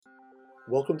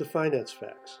Welcome to Finance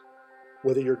Facts.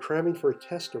 Whether you're cramming for a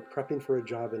test or prepping for a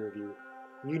job interview,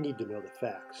 you need to know the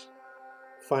facts.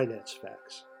 Finance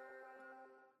Facts.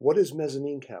 What is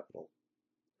mezzanine capital?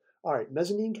 All right,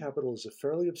 mezzanine capital is a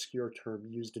fairly obscure term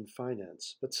used in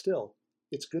finance, but still,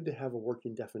 it's good to have a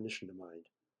working definition in mind.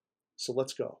 So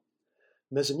let's go.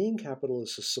 Mezzanine capital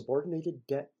is a subordinated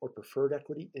debt or preferred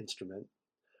equity instrument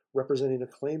representing a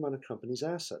claim on a company's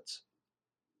assets.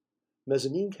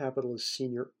 Mezzanine capital is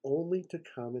senior only to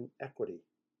common equity.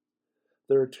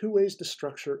 There are two ways to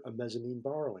structure a mezzanine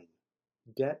borrowing: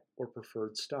 debt or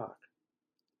preferred stock.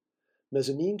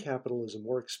 Mezzanine capital is a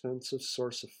more expensive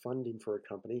source of funding for a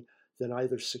company than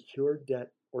either secured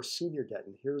debt or senior debt,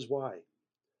 and here's why.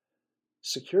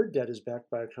 Secured debt is backed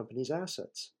by a company's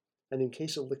assets, and in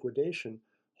case of liquidation,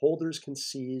 holders can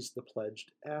seize the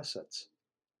pledged assets.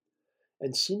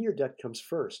 And senior debt comes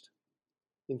first.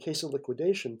 In case of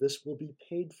liquidation, this will be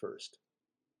paid first.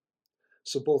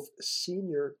 So both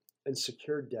senior and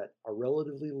secured debt are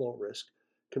relatively low risk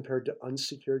compared to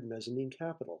unsecured mezzanine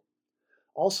capital.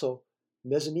 Also,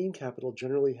 mezzanine capital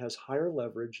generally has higher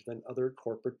leverage than other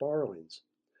corporate borrowings.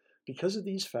 Because of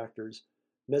these factors,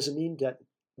 mezzanine debt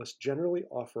must generally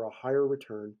offer a higher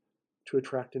return to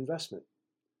attract investment.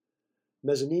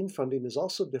 Mezzanine funding is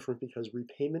also different because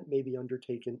repayment may be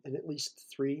undertaken in at least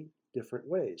three different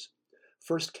ways.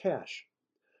 First, cash,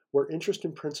 where interest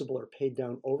and principal are paid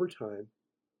down over time,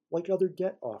 like other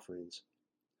debt offerings.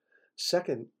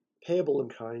 Second, payable in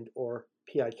kind, or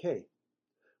PIK,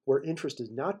 where interest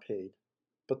is not paid,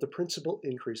 but the principal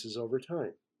increases over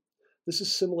time. This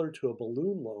is similar to a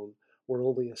balloon loan where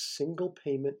only a single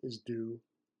payment is due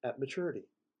at maturity.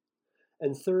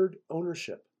 And third,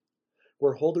 ownership,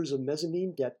 where holders of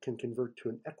mezzanine debt can convert to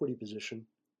an equity position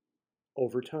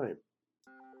over time.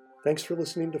 Thanks for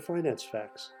listening to Finance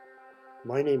Facts.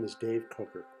 My name is Dave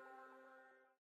Coker.